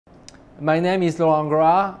My name is Laurent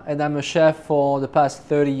Gras and I'm a chef for the past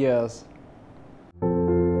 30 years.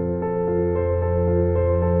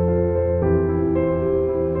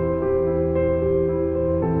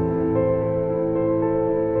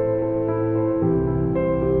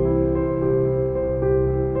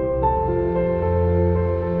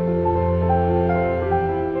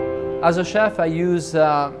 As a chef, I use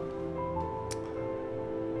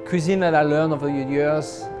cuisine that I learned over the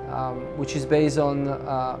years, which is based on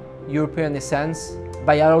European essence.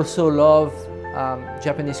 But I also love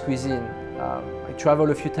Japanese cuisine. I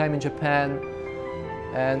travel a few times in Japan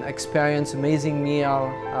and experience amazing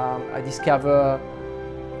meal. I discover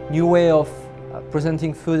new way of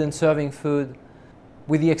presenting food and serving food.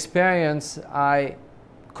 With the experience, I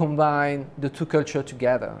combine the two cultures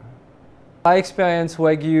together. I experienced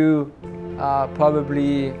Wagyu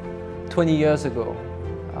probably 20 years ago.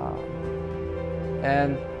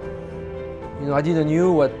 And I didn't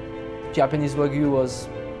know what Japanese Wagyu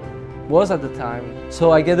was at the time.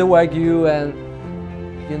 So I get a Wagyu and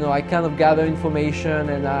I kind of gather information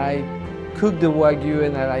and I cook the Wagyu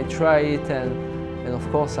and I try it and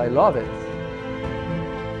of course I love it.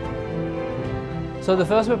 So the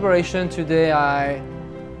first preparation today, I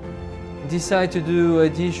decide to do a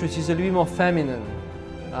dish which is a little bit more feminine,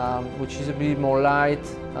 which is a bit more light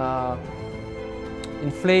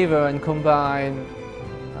in flavor and combine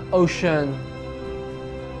ocean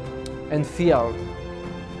and field.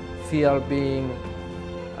 Field being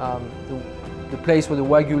the place where the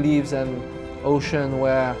Wagyu lives and ocean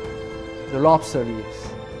where the lobster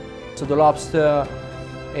lives. So the lobster,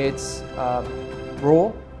 it's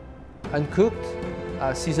raw, uncooked,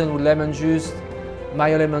 seasoned with lemon juice,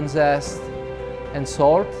 mayo lemon zest and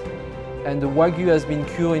salt, and the Wagyu has been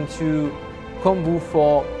cured into Kombu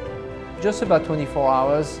for just about 24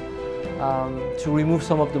 hours to remove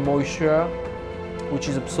some of the moisture which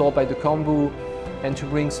is absorbed by the Kombu and to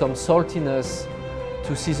bring some saltiness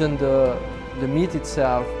to season the meat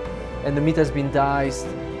itself. And the meat has been diced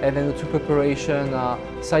and then the two preparations are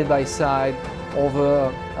side by side over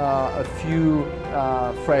a few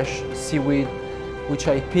fresh seaweed which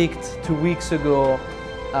I picked 2 weeks ago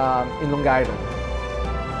in Long Island.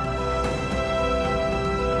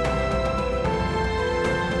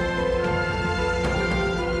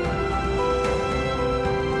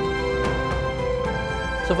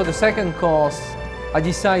 So for the second course, I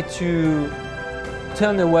decided to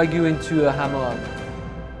turn the Wagyu into a hamon,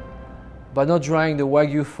 but not drying the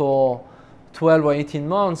Wagyu for 12 or 18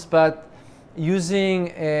 months, but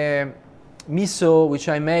using a miso, which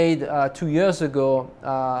I made 2 years ago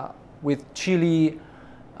with chili,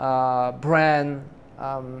 bran,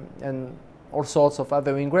 and all sorts of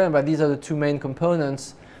other ingredients, but these are the two main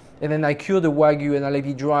components. And then I cure the Wagyu and I let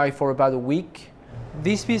it dry for about a week.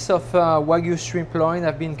 This piece of Wagyu shrimp loin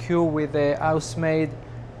have been cured with a house-made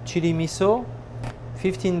chili miso,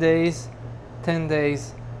 15 days, 10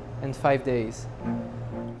 days, and 5 days.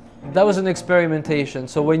 That was an experimentation.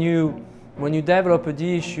 So when you develop a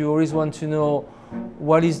dish, you always want to know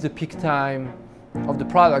what is the peak time of the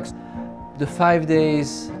products. The 5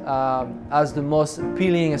 days as the most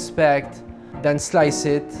appealing aspect, then slice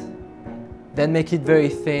it, then make it very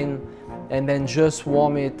thin, and then just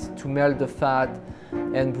warm it to melt the fat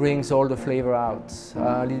and brings all the flavor out.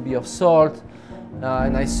 A little bit of salt,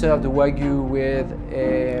 and I serve the Wagyu with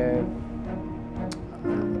a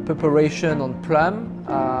preparation on plum,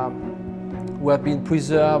 who have been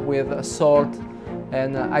preserved with salt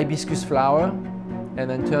and hibiscus flower, and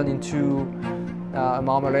then turned into a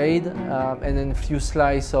marmalade, and then a few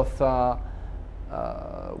slices of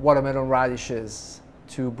watermelon radishes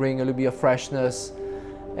to bring a little bit of freshness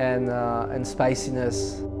and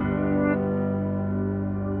spiciness.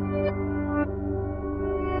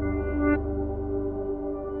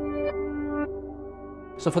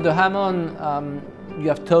 So for the hamon, you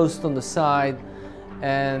have toast on the side,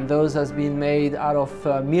 and those has been made out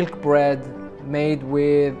of milk bread made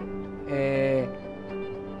with a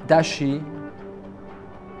dashi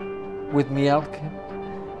with milk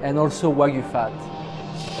and also Wagyu fat.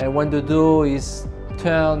 And when the dough is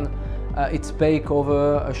turned, it's baked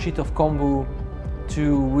over a sheet of Kombu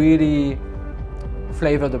to really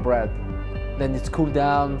flavor the bread. Then it's cooled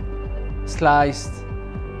down, sliced,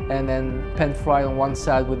 and then pan fried on one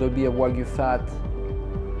side with a bit of Wagyu fat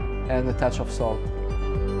and a touch of salt.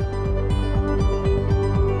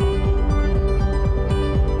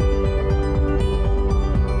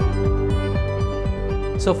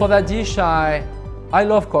 So for that dish, I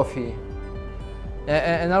love coffee.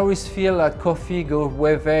 And I always feel that coffee goes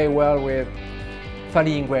very well with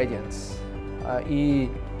fatty ingredients. It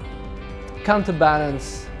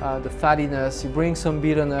counterbalance the fattiness. You bring some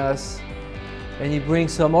bitterness, and you bring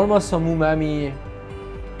some almost some umami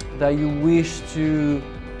that you wish to,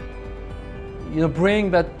 bring,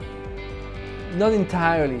 but not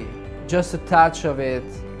entirely. Just a touch of it.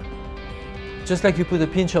 Just like you put a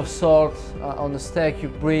pinch of salt on the steak, you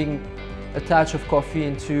bring a touch of coffee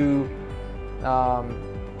into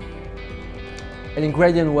an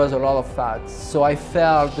ingredient was a lot of fat. So I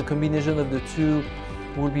felt the combination of the two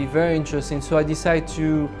would be very interesting. So I decided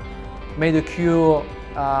to make a cure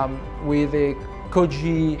with a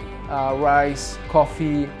koji rice,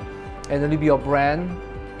 coffee, and a little bit of bran,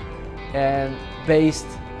 and baste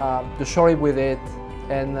the short rib with it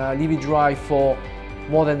and leave it dry for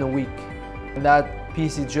more than a week. And that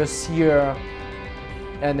piece is just seared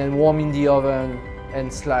and then warm in the oven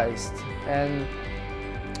and sliced. And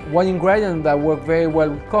one ingredient that worked very well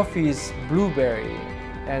with coffee is blueberry.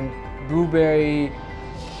 And blueberry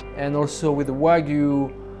and also with the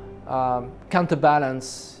Wagyu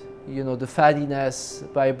counterbalance, the fattiness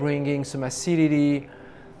by bringing some acidity.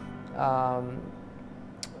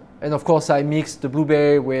 And of course I mixed the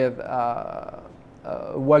blueberry with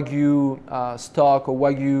Wagyu stock or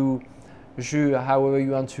Wagyu jus, however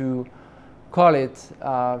you want to call it,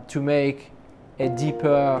 to make a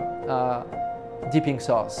deeper dipping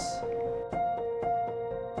sauce.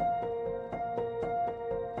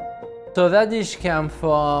 So that dish came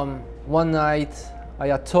from one night I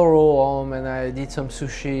had toro home and I did some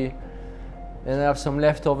sushi, and I have some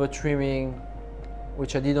leftover trimming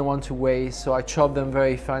which I didn't want to waste, so I chopped them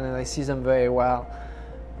very fine and I seasoned them very well,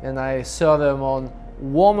 and I served them on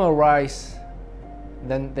warmer rice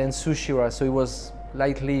than sushi rice, so it was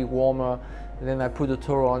lightly warmer, and then I put the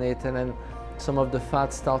toro on it, and then some of the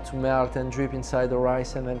fat start to melt and drip inside the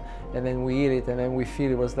rice, and then we eat it, and then we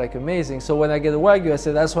feel it was like amazing. So when I get a Wagyu, I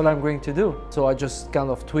said that's what I'm going to do. So I just kind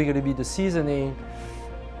of tweak a little bit the seasoning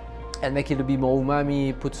and make it a bit more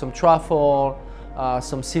umami, put some truffle,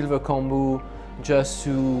 some silver kombu, just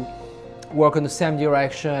to work on the same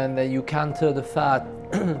direction that you counter the fat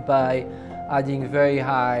by adding very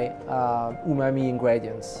high umami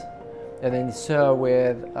ingredients. And then it's served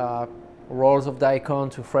with rolls of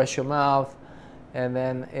daikon to fresh your mouth, and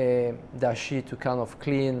then a dashi to kind of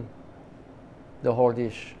clean the whole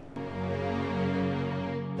dish.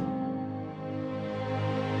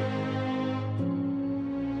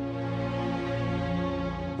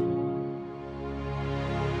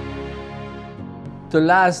 The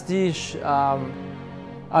last dish,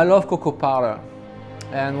 I love cocoa powder.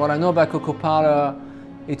 And what I know about cocoa powder,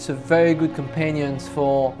 it's a very good companion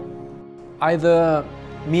for either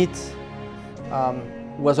meat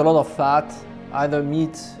with a lot of fat, either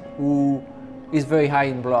meat who is very high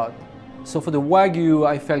in blood. So for the Wagyu,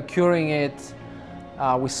 I felt curing it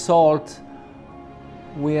with salt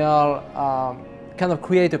will kind of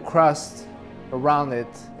create a crust around it,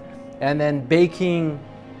 and then baking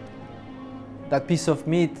that piece of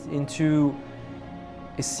meat into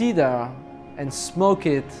a cedar and smoke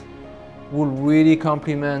it will really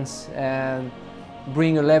complement and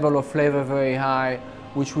bring a level of flavor very high,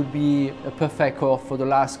 which would be a perfect course for the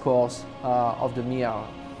last course of the meal.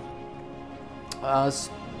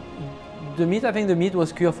 The meat, I think the meat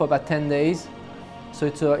was cured for about 10 days, so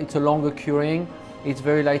it's a longer curing. It's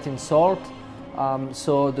very light in salt,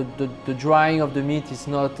 so the drying of the meat is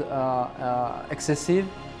not excessive.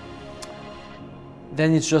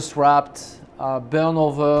 Then it's just wrapped, burn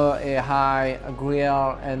over a high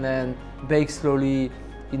grill, and then bake slowly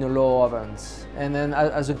in a low ovens. And then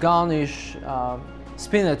as a garnish,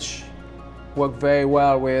 spinach worked very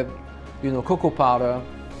well with, cocoa powder.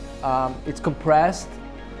 It's compressed,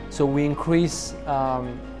 so we increase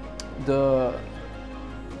the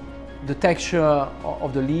texture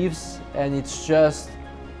of the leaves, and it's just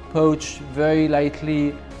poached very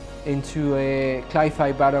lightly into a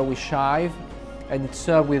clarified batter with chive, and it's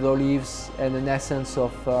served with olives and an essence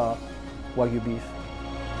of Wagyu beef.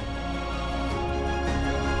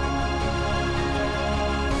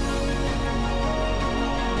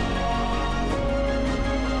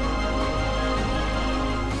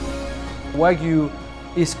 Wagyu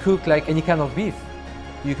is cooked like any kind of beef.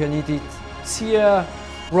 You can eat it seared,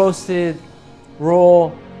 roasted,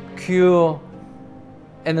 raw, cured,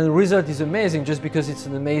 and the result is amazing just because it's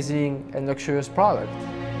an amazing and luxurious product.